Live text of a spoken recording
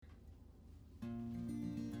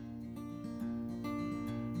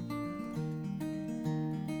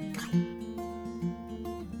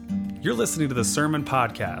You're listening to the Sermon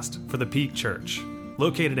Podcast for the Peak Church,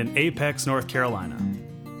 located in Apex, North Carolina.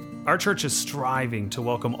 Our church is striving to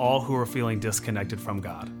welcome all who are feeling disconnected from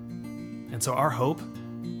God. And so our hope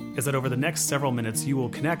is that over the next several minutes, you will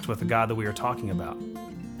connect with the God that we are talking about,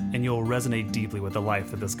 and you'll resonate deeply with the life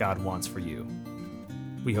that this God wants for you.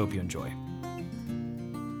 We hope you enjoy.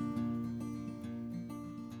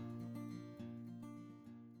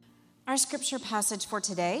 Our scripture passage for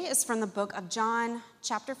today is from the book of John,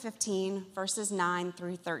 chapter 15, verses 9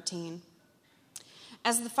 through 13.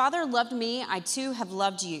 As the Father loved me, I too have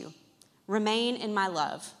loved you. Remain in my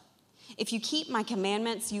love. If you keep my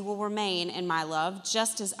commandments, you will remain in my love,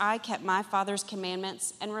 just as I kept my Father's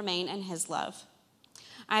commandments and remain in his love.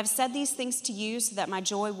 I have said these things to you so that my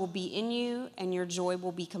joy will be in you and your joy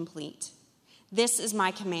will be complete. This is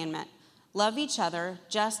my commandment. Love each other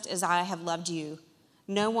just as I have loved you.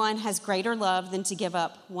 No one has greater love than to give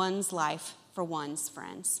up one's life for one's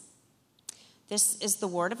friends. This is the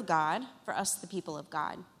word of God for us, the people of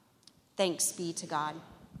God. Thanks be to God.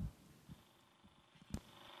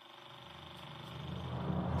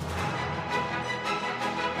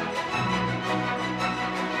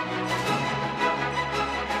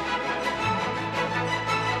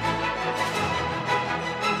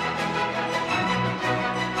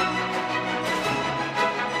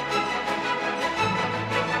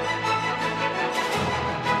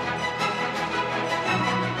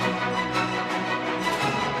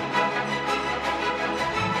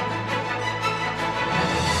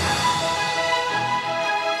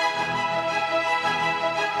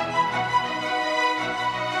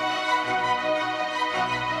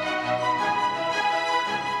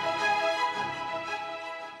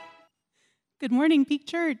 Good morning, Peak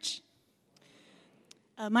Church.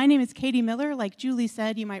 My name is Catey Miller. Like Julie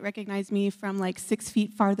said, you might recognize me from like 6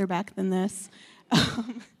 feet farther back than this.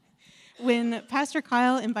 When Pastor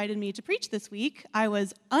Kyle invited me to preach this week, I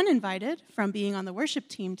was uninvited from being on the worship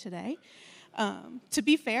team today. To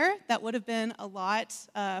be fair, that would have been a lot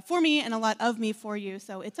for me and a lot of me for you,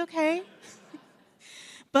 so it's okay.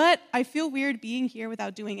 But I feel weird being here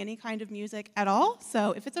without doing any kind of music at all.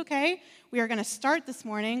 So if it's okay, we are going to start this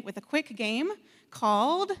morning with a quick game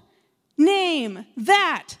called Name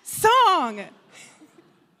That Song.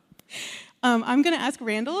 I'm going to ask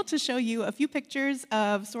Randall to show you a few pictures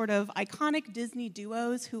of sort of iconic Disney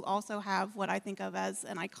duos who also have what I think of as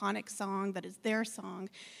an iconic song that is their song.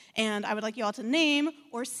 And I would like you all to name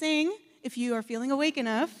or sing, if you are feeling awake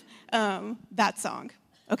enough, that song.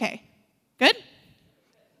 Okay, good?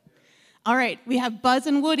 All right, we have Buzz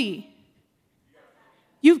and Woody.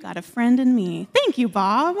 You've got a friend in me. Thank you,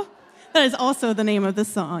 Bob. That is also the name of the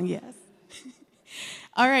song, yes.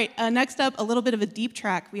 All right, next up, a little bit of a deep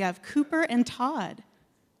track. We have Cooper and Todd.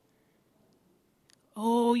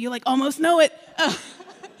 Oh, you like almost know it.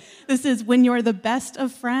 This is When You're the Best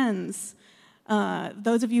of Friends.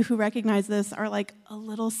 Those of you who recognize this are like a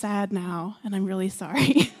little sad now, and I'm really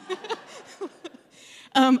sorry.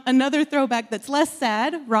 Another throwback that's less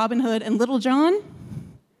sad, Robin Hood and Little John.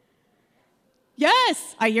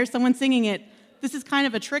 Yes, I hear someone singing it. This is kind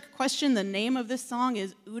of a trick question. The name of this song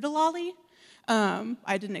is Oodalolly.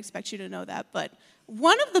 I didn't expect you to know that, but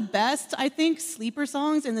one of the best, I think, sleeper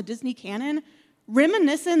songs in the Disney canon,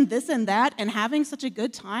 reminiscing this and that and having such a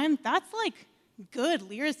good time, that's like good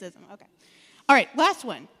lyricism. Okay. All right, last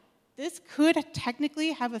one. This could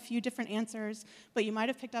technically have a few different answers, but you might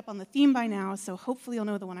have picked up on the theme by now, so hopefully you'll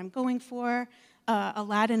know the one I'm going for.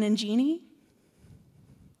 Aladdin and Genie.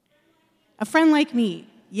 A Friend Like Me.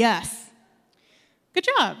 Yes. Good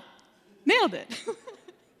job. Nailed it.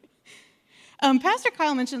 Pastor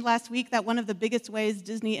Kyle mentioned last week that one of the biggest ways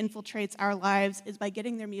Disney infiltrates our lives is by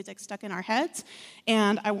getting their music stuck in our heads,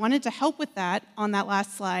 and I wanted to help with that on that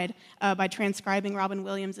last slide by transcribing Robin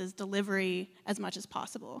Williams' delivery as much as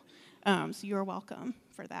possible. So you're welcome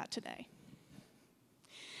for that today.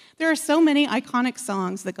 There are so many iconic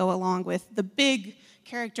songs that go along with the big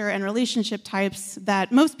character and relationship types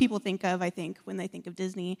that most people think of, I think, when they think of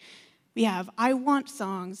Disney. We have I Want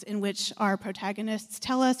songs in which our protagonists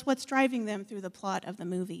tell us what's driving them through the plot of the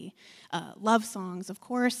movie. Love songs, of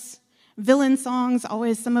course. Villain songs,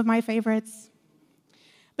 always some of my favorites.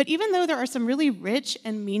 But even though there are some really rich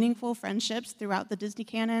and meaningful friendships throughout the Disney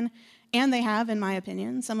canon, and they have, in my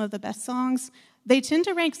opinion, some of the best songs, they tend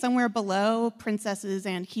to rank somewhere below princesses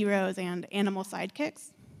and heroes and animal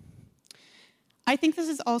sidekicks. I think this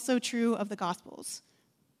is also true of the Gospels.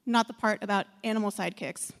 Not the part about animal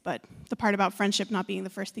sidekicks, but the part about friendship not being the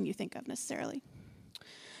first thing you think of necessarily.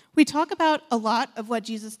 We talk about a lot of what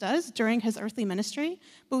Jesus does during his earthly ministry,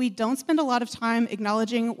 but we don't spend a lot of time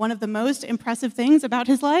acknowledging one of the most impressive things about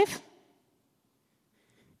his life.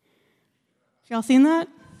 Y'all seen that?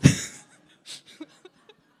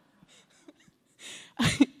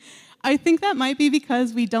 I think that might be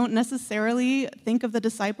because we don't necessarily think of the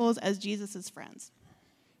disciples as Jesus' friends.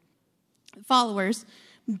 Followers,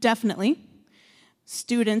 definitely.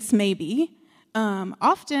 Students, maybe.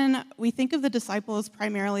 Often, we think of the disciples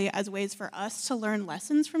primarily as ways for us to learn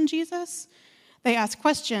lessons from Jesus. They ask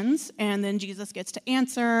questions, and then Jesus gets to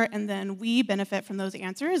answer, and then we benefit from those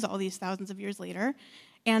answers all these thousands of years later.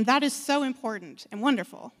 And that is so important and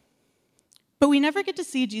wonderful. But we never get to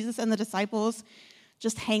see Jesus and the disciples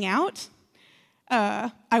just hang out.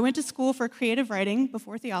 I went to school for creative writing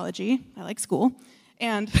before theology. I like school.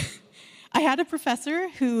 And I had a professor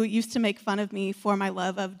who used to make fun of me for my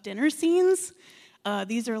love of dinner scenes.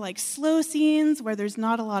 These are like slow scenes where there's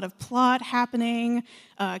not a lot of plot happening.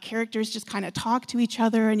 Characters just kind of talk to each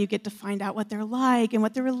other, and you get to find out what they're like and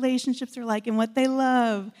what their relationships are like and what they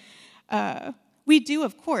love. We do,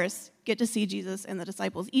 of course, get to see Jesus and the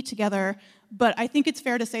disciples eat together, but I think it's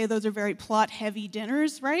fair to say those are very plot-heavy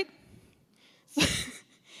dinners, right?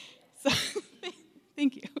 So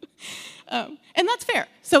thank you. And that's fair.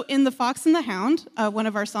 So in The Fox and the Hound, one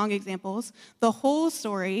of our song examples, the whole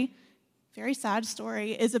story, very sad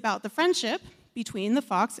story, is about the friendship between the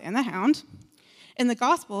fox and the hound. In the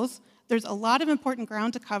Gospels, there's a lot of important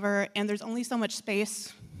ground to cover, and there's only so much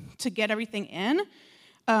space to get everything in.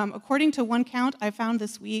 According to one count I found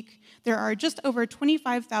this week, there are just over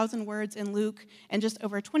 25,000 words in Luke and just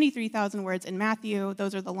over 23,000 words in Matthew.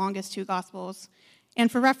 Those are the longest two Gospels. And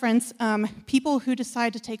for reference, people who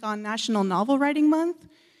decide to take on National Novel Writing Month,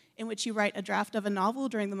 in which you write a draft of a novel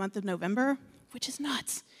during the month of November, which is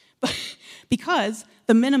nuts, because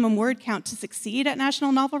the minimum word count to succeed at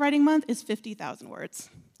National Novel Writing Month is 50,000 words.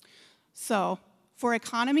 So, for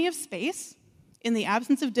economy of space, in the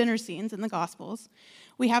absence of dinner scenes in the Gospels,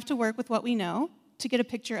 we have to work with what we know to get a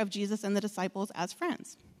picture of Jesus and the disciples as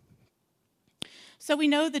friends. So we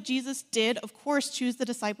know that Jesus did, of course, choose the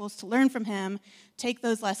disciples to learn from him, take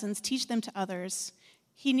those lessons, teach them to others.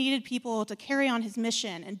 He needed people to carry on his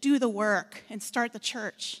mission and do the work and start the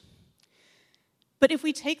church. But if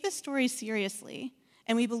we take this story seriously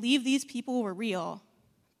and we believe these people were real,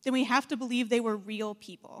 then we have to believe they were real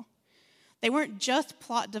people. They weren't just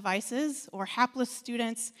plot devices or hapless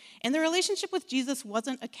students, and their relationship with Jesus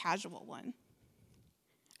wasn't a casual one.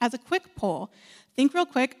 As a quick poll, think real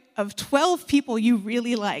quick of 12 people you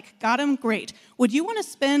really like. Got them? Great. Would you want to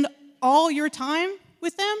spend all your time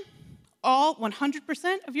with them? All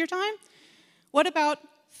 100% of your time? What about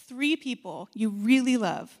 3 people you really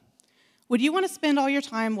love? Would you want to spend all your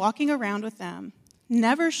time walking around with them,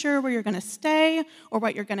 never sure where you're going to stay or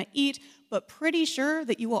what you're going to eat, but pretty sure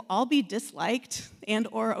that you will all be disliked and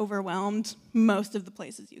or overwhelmed most of the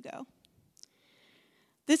places you go?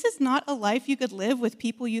 This is not a life you could live with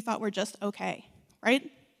people you thought were just okay, right?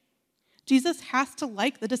 Jesus has to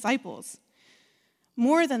like the disciples.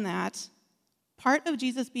 More than that, part of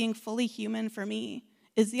Jesus being fully human for me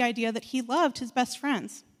is the idea that he loved his best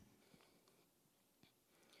friends.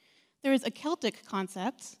 There is a Celtic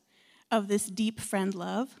concept of this deep friend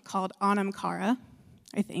love called anam cara,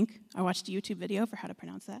 I think. I watched a YouTube video for how to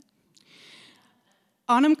pronounce that.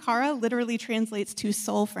 Anam cara literally translates to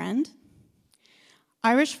soul friend.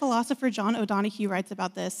 Irish philosopher John O'Donohue writes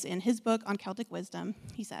about this in his book on Celtic wisdom.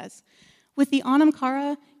 He says, "With the anam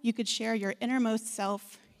cara, you could share your innermost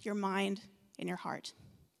self, your mind, and your heart.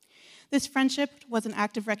 This friendship was an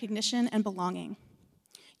act of recognition and belonging.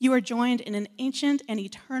 You are joined in an ancient and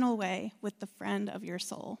eternal way with the friend of your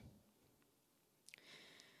soul."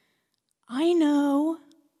 I know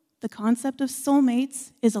the concept of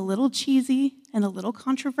soulmates is a little cheesy and a little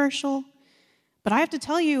controversial, but I have to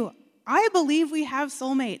tell you, I believe we have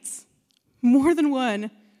soulmates, more than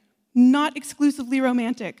one, not exclusively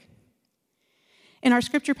romantic. In our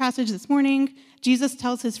scripture passage this morning, Jesus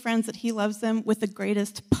tells his friends that he loves them with the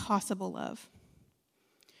greatest possible love.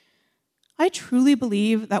 I truly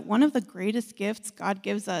believe that one of the greatest gifts God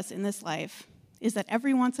gives us in this life is that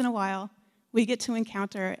every once in a while, we get to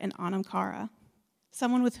encounter an anam cara,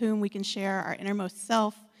 someone with whom we can share our innermost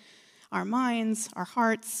self, our minds, our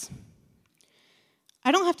hearts.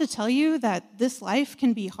 I don't have to tell you that this life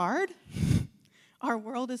can be hard. Our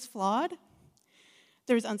world is flawed.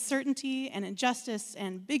 There's uncertainty and injustice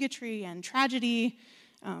and bigotry and tragedy,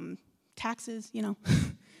 taxes,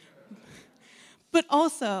 But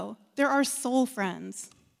also, there are soul friends.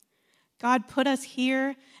 God put us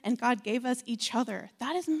here, and God gave us each other.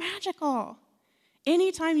 That is magical.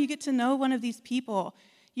 Anytime you get to know one of these people,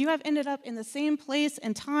 you have ended up in the same place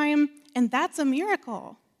and time, and that's a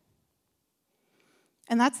miracle.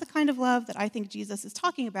 And that's the kind of love that I think Jesus is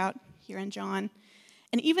talking about here in John.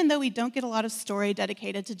 And even though we don't get a lot of story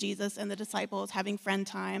dedicated to Jesus and the disciples having friend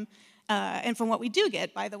time, and from what we do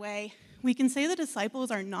get, by the way, we can say the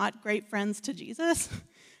disciples are not great friends to Jesus,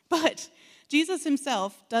 but Jesus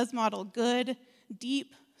himself does model good,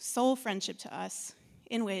 deep soul friendship to us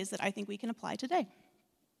in ways that I think we can apply today.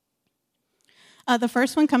 The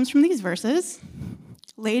first one comes from these verses.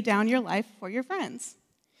 Lay down your life for your friends.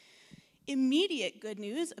 Immediate good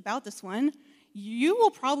news about this one, you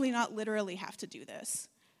will probably not literally have to do this.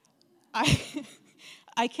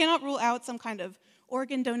 I cannot rule out some kind of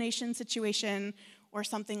organ donation situation or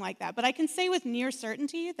something like that, but I can say with near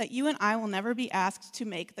certainty that you and I will never be asked to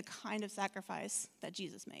make the kind of sacrifice that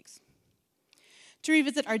Jesus makes. To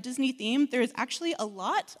revisit our Disney theme, there is actually a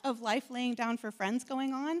lot of life laying down for friends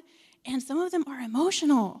going on, and some of them are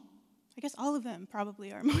emotional. I guess all of them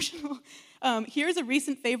probably are emotional. Here's a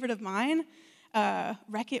recent favorite of mine,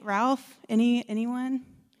 Wreck-It Ralph. Anyone?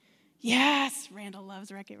 Yes, Randall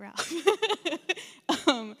loves Wreck-It Ralph.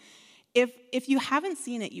 If you haven't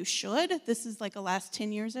seen it, you should. This is like a last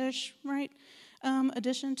 10 years-ish, right,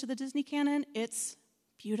 addition to the Disney canon. It's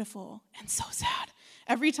beautiful and so sad.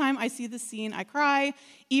 Every time I see this scene, I cry,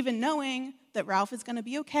 even knowing that Ralph is going to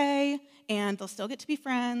be okay and they'll still get to be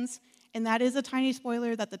friends. And that is a tiny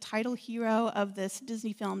spoiler that the title hero of this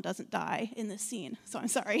Disney film doesn't die in this scene. So I'm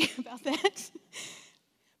sorry about that.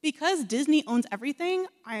 Because Disney owns everything,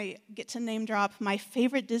 I get to name drop my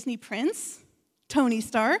favorite Disney prince, Tony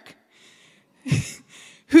Stark,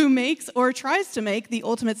 who makes or tries to make the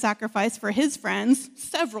ultimate sacrifice for his friends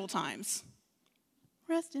several times.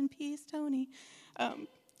 Rest in peace, Tony.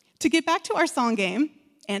 To get back to our song game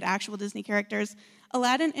and actual Disney characters,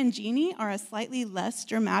 Aladdin and Genie are a slightly less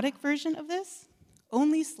dramatic version of this,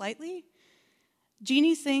 only slightly.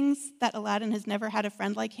 Genie sings that Aladdin has never had a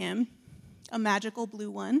friend like him, a magical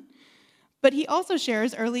blue one, but he also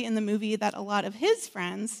shares early in the movie that a lot of his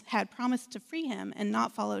friends had promised to free him and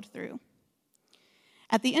not followed through.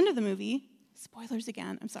 At the end of the movie, spoilers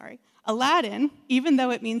again, I'm sorry, Aladdin, even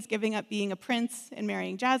though it means giving up being a prince and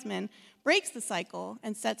marrying Jasmine, breaks the cycle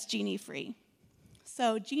and sets Genie free.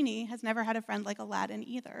 So Genie has never had a friend like Aladdin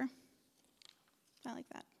either. I like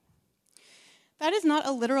that. That is not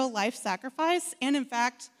a literal life sacrifice, and in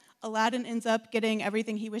fact, Aladdin ends up getting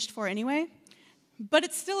everything he wished for anyway, but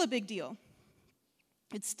it's still a big deal.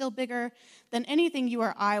 It's still bigger than anything you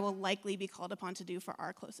or I will likely be called upon to do for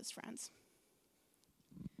our closest friends.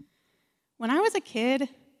 When I was a kid,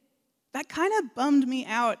 that kind of bummed me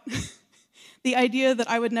out, the idea that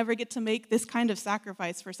I would never get to make this kind of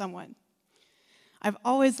sacrifice for someone. I've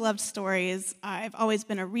always loved stories. I've always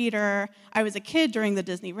been a reader. I was a kid during the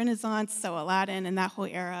Disney Renaissance, so Aladdin and that whole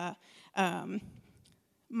era.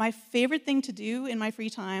 My favorite thing to do in my free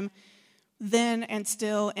time, then and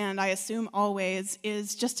still, and I assume always,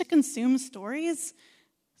 is just to consume stories.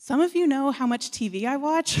 Some of you know how much TV I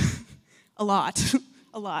watch. A lot.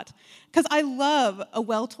 Because I love a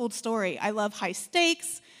well-told story. I love high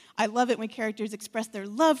stakes. I love it when characters express their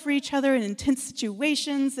love for each other in intense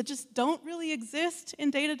situations that just don't really exist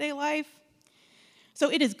in day-to-day life.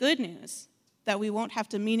 So it is good news that we won't have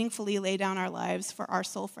to meaningfully lay down our lives for our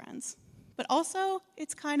soul friends. But also,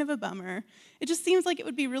 it's kind of a bummer. It just seems like it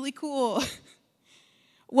would be really cool.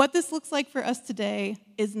 What this looks like for us today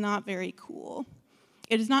is not very cool.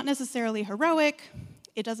 It is not necessarily heroic.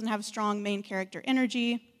 It doesn't have strong main character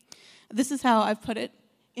energy. This is how I've put it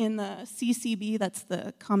in the CCB, that's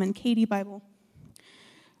the Common Catey Bible.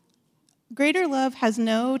 Greater love has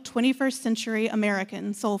no 21st century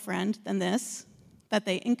American soul friend than this, that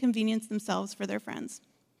they inconvenience themselves for their friends.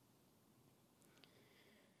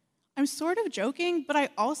 I'm sort of joking, but I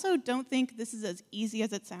also don't think this is as easy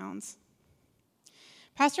as it sounds.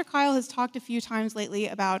 Pastor Kyle has talked a few times lately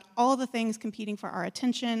about all the things competing for our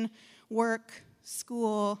attention: work,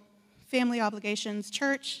 school, family obligations,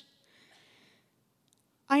 church.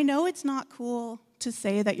 I know it's not cool to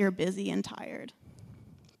say that you're busy and tired,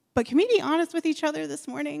 but can we be honest with each other this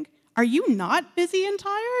morning? Are you not busy and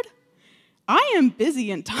tired? I am busy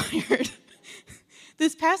and tired.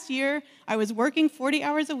 This past year, I was working 40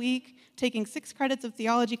 hours a week, taking 6 credits of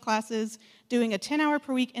theology classes, doing a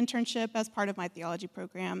 10-hour-per-week internship as part of my theology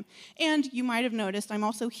program, and you might have noticed I'm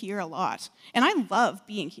also here a lot, and I love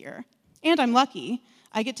being here, and I'm lucky.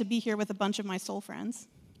 I get to be here with a bunch of my soul friends.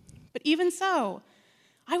 But even so,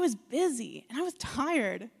 I was busy, and I was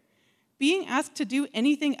tired. Being asked to do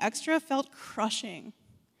anything extra felt crushing.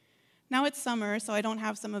 Now it's summer, so I don't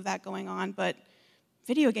have some of that going on, but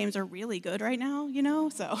video games are really good right now,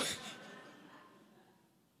 so.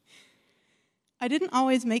 I didn't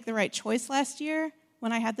always make the right choice last year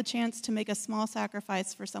when I had the chance to make a small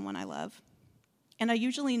sacrifice for someone I love. and I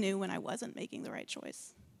usually knew when I wasn't making the right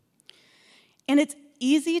choice. And it's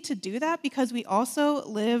easy to do that because we also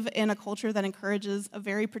live in a culture that encourages a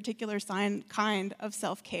very particular kind of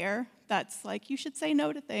self-care that's like, you should say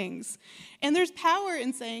no to things. And there's power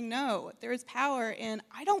in saying no. There's power in,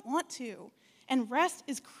 I don't want to. And rest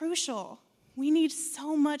is crucial. We need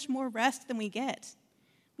so much more rest than we get.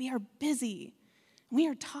 We are busy. We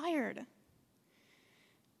are tired.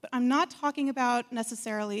 But I'm not talking about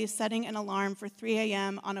necessarily setting an alarm for 3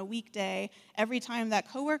 a.m. on a weekday every time that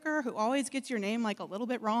coworker who always gets your name like a little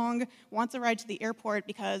bit wrong wants a ride to the airport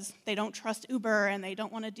because they don't trust Uber and they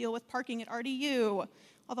don't want to deal with parking at RDU,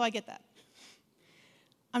 although I get that.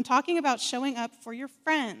 I'm talking about showing up for your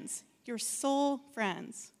friends, your soul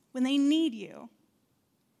friends, when they need you.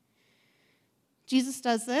 Jesus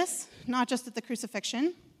does this, not just at the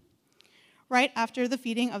crucifixion. Right after the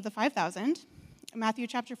feeding of the 5,000, Matthew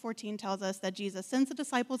chapter 14 tells us that Jesus sends the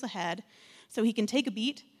disciples ahead so he can take a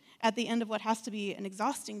beat at the end of what has to be an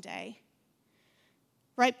exhausting day.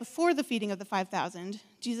 Right before the feeding of the 5,000,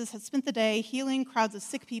 Jesus had spent the day healing crowds of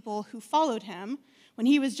sick people who followed him when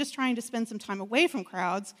he was just trying to spend some time away from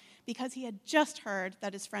crowds because he had just heard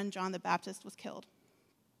that his friend John the Baptist was killed.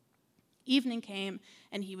 Evening came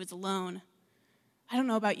and he was alone. I don't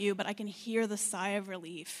know about you, but I can hear the sigh of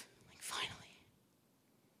relief. Like, finally.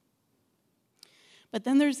 But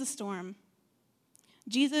then there's the storm.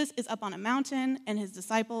 Jesus is up on a mountain, and his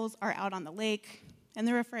disciples are out on the lake, and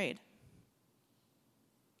they're afraid.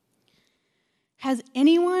 Has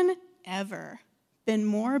anyone ever been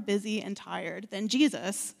more busy and tired than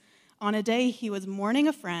Jesus on a day he was mourning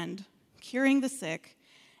a friend, curing the sick,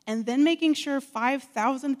 and then making sure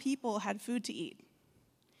 5,000 people had food to eat?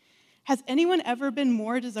 Has anyone ever been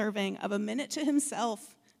more deserving of a minute to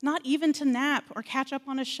himself, not even to nap or catch up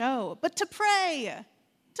on a show, but to pray?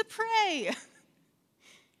 To pray.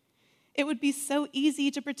 It would be so easy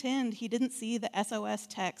to pretend he didn't see the SOS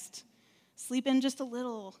text. Sleep in just a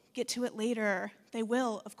little, get to it later. They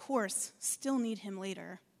will, of course, still need him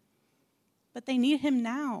later. But they need him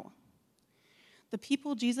now. The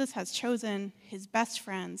people Jesus has chosen, his best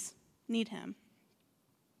friends, need him.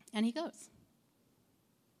 And he goes.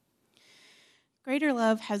 Greater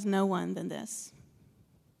love has no one than this.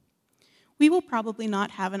 We will probably not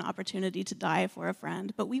have an opportunity to die for a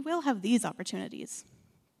friend, but we will have these opportunities.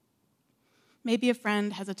 Maybe a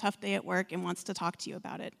friend has a tough day at work and wants to talk to you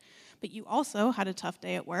about it, but you also had a tough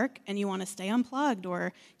day at work and you want to stay unplugged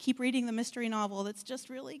or keep reading the mystery novel that's just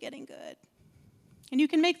really getting good. And you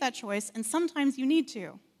can make that choice, and sometimes you need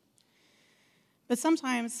to. But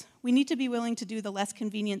sometimes we need to be willing to do the less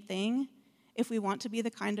convenient thing if we want to be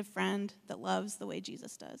the kind of friend that loves the way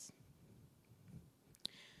Jesus does.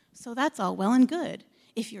 So that's all well and good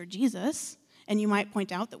if you're Jesus, and you might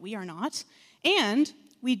point out that we are not, and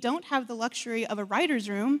we don't have the luxury of a writer's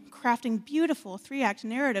room crafting beautiful 3-act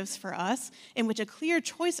narratives for us in which a clear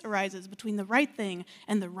choice arises between the right thing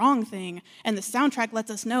and the wrong thing, and the soundtrack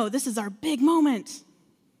lets us know this is our big moment.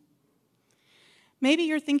 Maybe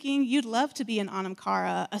you're thinking you'd love to be an Anam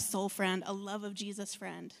Cara, a soul friend, a love of Jesus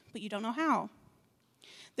friend, but you don't know how.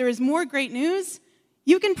 There is more great news.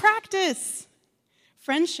 You can practice.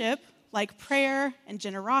 Friendship, like prayer and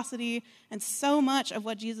generosity and so much of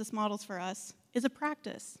what Jesus models for us, is a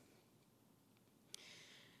practice.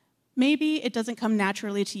 Maybe it doesn't come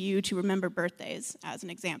naturally to you to remember birthdays, as an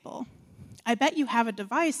example. I bet you have a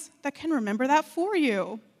device that can remember that for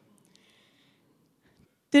you.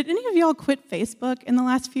 Did any of y'all quit Facebook in the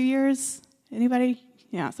last few years? Anybody?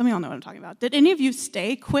 Yeah, some of y'all know what I'm talking about. Did any of you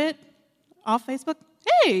quit off Facebook?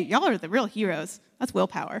 Hey, y'all are the real heroes. That's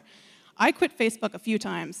willpower. I quit Facebook a few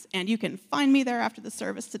times, and you can find me there after the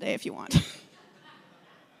service today if you want.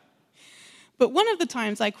 But one of the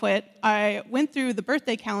times I quit, I went through the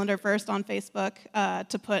birthday calendar first on Facebook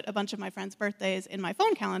to put a bunch of my friends' birthdays in my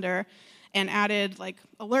phone calendar and added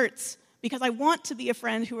alerts because I want to be a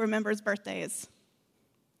friend who remembers birthdays.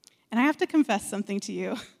 And I have to confess something to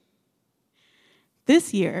you.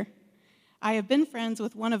 This year, I have been friends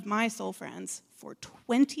with one of my soul friends for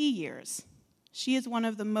 20 years. She is one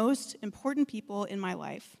of the most important people in my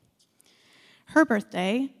life. Her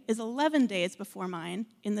birthday is 11 days before mine.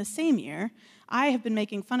 In the same year, I have been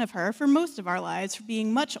making fun of her for most of our lives for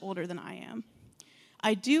being much older than I am.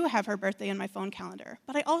 I do have her birthday in my phone calendar,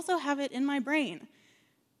 but I also have it in my brain.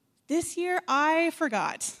 This year, I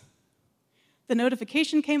forgot. The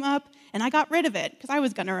notification came up, and I got rid of it because I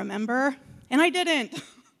was going to remember, and I didn't.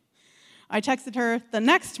 I texted her the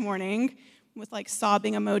next morning with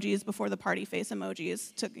sobbing emojis before the party face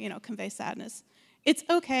emojis to, convey sadness. It's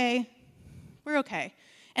okay. We're okay.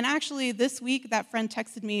 And actually, this week, that friend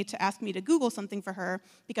texted me to ask me to Google something for her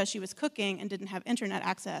because she was cooking and didn't have internet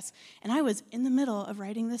access. And I was in the middle of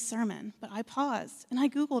writing this sermon, but I paused and I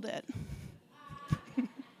Googled it.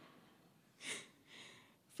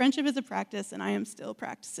 Friendship is a practice, and I am still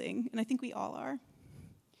practicing, and I think we all are.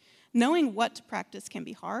 Knowing what to practice can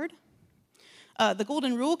be hard. The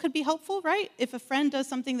golden rule could be helpful, right? If a friend does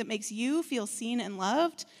something that makes you feel seen and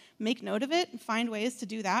loved, make note of it and find ways to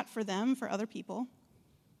do that for them, for other people.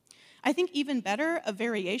 I think even better, a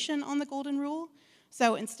variation on the golden rule.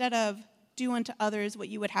 So instead of do unto others what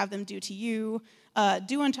you would have them do to you,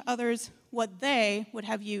 do unto others what they would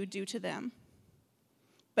have you do to them.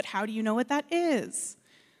 But how do you know what that is?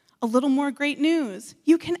 A little more great news.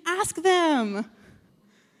 You can ask them.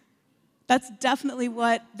 That's definitely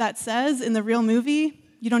what that says in the real movie.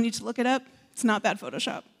 You don't need to look it up. It's not bad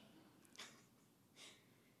Photoshop.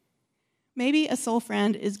 Maybe a soul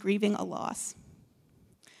friend is grieving a loss.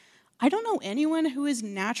 I don't know anyone who is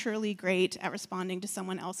naturally great at responding to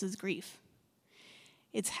someone else's grief.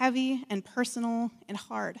 It's heavy and personal and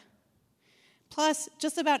hard. Plus,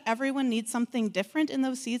 just about everyone needs something different in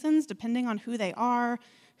those seasons, depending on who they are,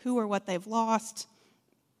 who or what they've lost.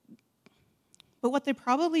 But what they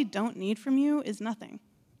probably don't need from you is nothing.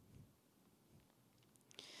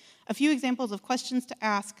 A few examples of questions to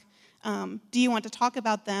ask. Do you want to talk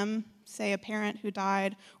about them, say a parent who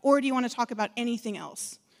died, or do you want to talk about anything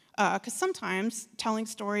else? Because sometimes telling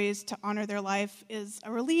stories to honor their life is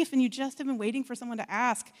a relief, and you just have been waiting for someone to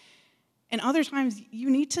ask. And other times, you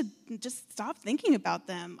need to just stop thinking about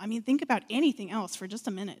them. Think about anything else for just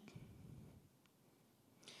a minute.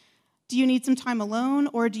 Do you need some time alone,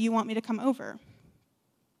 or do you want me to come over?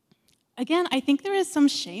 Again, I think there is some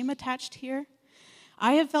shame attached here.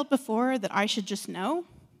 I have felt before that I should just know.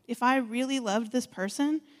 If I really loved this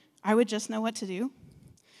person, I would just know what to do.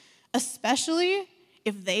 Especially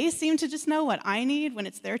if they seem to just know what I need when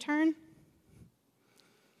it's their turn.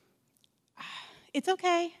 It's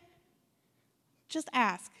okay. Just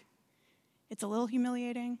ask. It's a little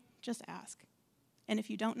humiliating. Just ask. And if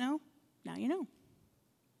you don't know, now you know.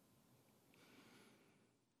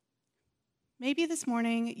 Maybe this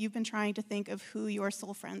morning you've been trying to think of who your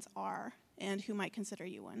soul friends are and who might consider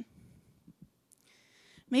you one.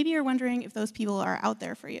 Maybe you're wondering if those people are out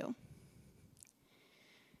there for you.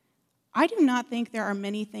 I do not think there are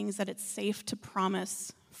many things that it's safe to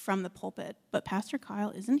promise from the pulpit, but Pastor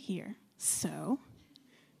Kyle isn't here, so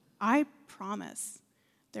I promise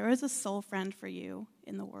there is a soul friend for you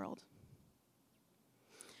in the world.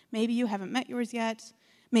 Maybe you haven't met yours yet.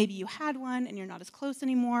 Maybe you had one and you're not as close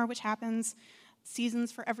anymore, which happens.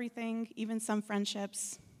 Seasons for everything, even some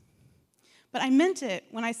friendships. But I meant it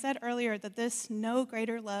when I said earlier that this no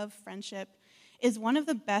greater love friendship is one of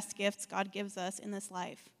the best gifts God gives us in this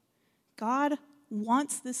life. God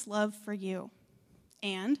wants this love for you.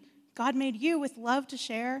 And God made you with love to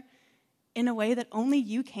share in a way that only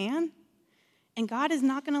you can. And God is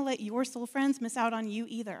not going to let your soul friends miss out on you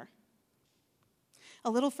either. A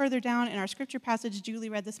little further down in our scripture passage Julie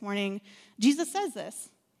read this morning, Jesus says this,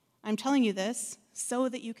 I'm telling you this so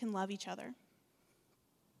that you can love each other.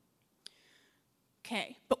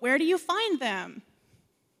 Okay, but where do you find them?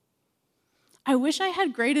 I wish I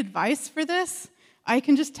had great advice for this. I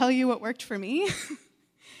can just tell you what worked for me.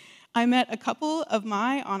 I met a couple of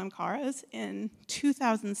my Anamkaras in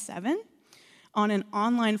 2007 on an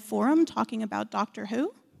online forum talking about Doctor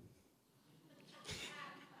Who.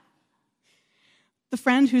 The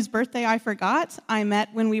friend whose birthday I forgot, I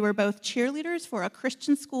met when we were both cheerleaders for a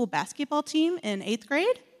Christian school basketball team in 8th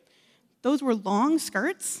grade. Those were long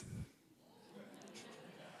skirts.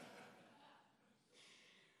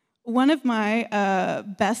 One of my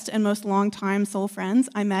best and most longtime soul friends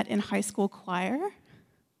I met in high school choir.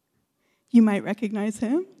 You might recognize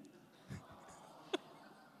him.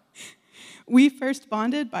 We first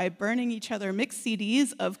bonded by burning each other mixed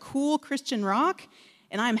CDs of cool Christian rock,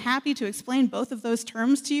 and I'm happy to explain both of those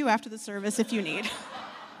terms to you after the service if you need.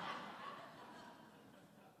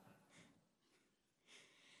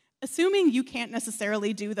 Assuming you can't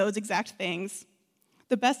necessarily do those exact things,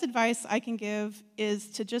 the best advice I can give is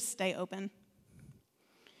to just stay open.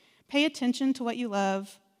 Pay attention to what you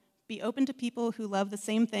love. Be open to people who love the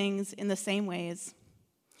same things in the same ways.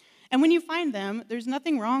 And when you find them, there's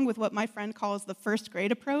nothing wrong with what my friend calls the first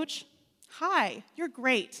grade approach. Hi, you're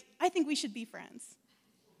great. I think we should be friends.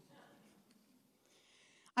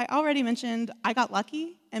 I already mentioned I got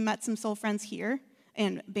lucky and met some soul friends here.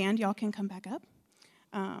 And band, y'all can come back up.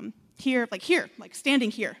 Here,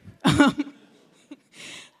 standing here.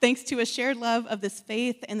 Thanks to a shared love of this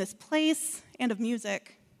faith and this place and of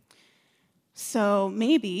music. So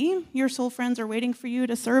maybe your soul friends are waiting for you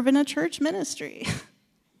to serve in a church ministry.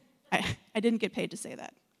 I didn't get paid to say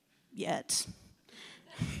that yet.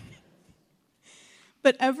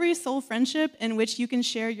 But every soul friendship in which you can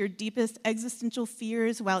share your deepest existential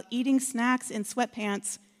fears while eating snacks in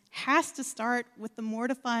sweatpants has to start with the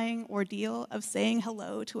mortifying ordeal of saying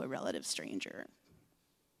hello to a relative stranger.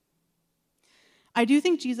 I do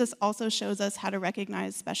think Jesus also shows us how to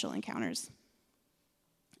recognize special encounters.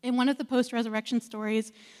 In one of the post-resurrection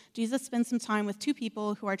stories, Jesus spends some time with two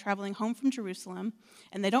people who are traveling home from Jerusalem,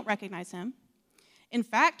 and they don't recognize him. In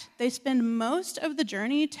fact, they spend most of the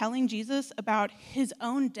journey telling Jesus about his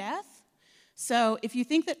own death. So if you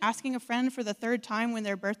think that asking a friend for the third time when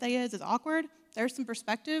their birthday is awkward, there's some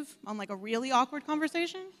perspective on like a really awkward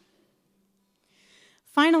conversation.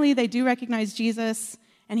 Finally, they do recognize Jesus,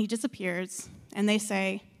 and he disappears, and they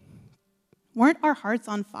say, "Weren't our hearts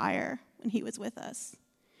on fire when he was with us?"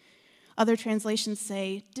 Other translations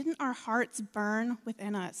say, "Didn't our hearts burn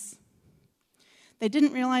within us?" They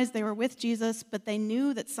didn't realize they were with Jesus, but they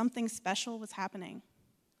knew that something special was happening.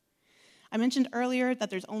 I mentioned earlier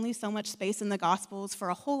that there's only so much space in the Gospels for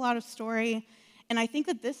a whole lot of story, and I think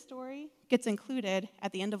that this story gets included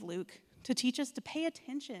at the end of Luke to teach us to pay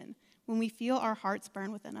attention when we feel our hearts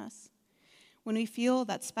burn within us. When we feel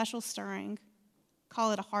that special stirring,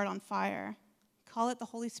 call it a heart on fire, call it the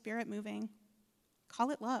Holy Spirit moving,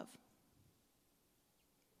 call it love.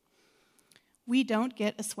 We don't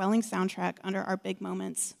get a swelling soundtrack under our big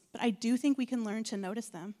moments, but I do think we can learn to notice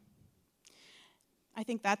them. I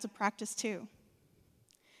think that's a practice too.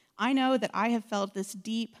 I know that I have felt this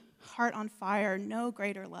deep, heart on fire, no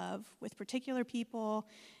greater love with particular people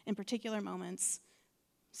in particular moments,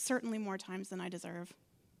 certainly more times than I deserve.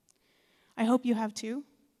 I hope you have too.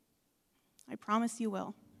 I promise you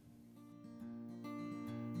will.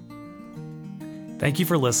 Thank you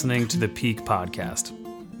for listening to the Peak Podcast.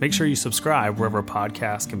 Make sure you subscribe wherever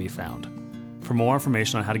podcasts can be found. For more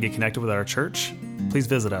information on how to get connected with our church, please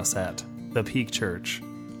visit us at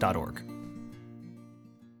thepeakchurch.org.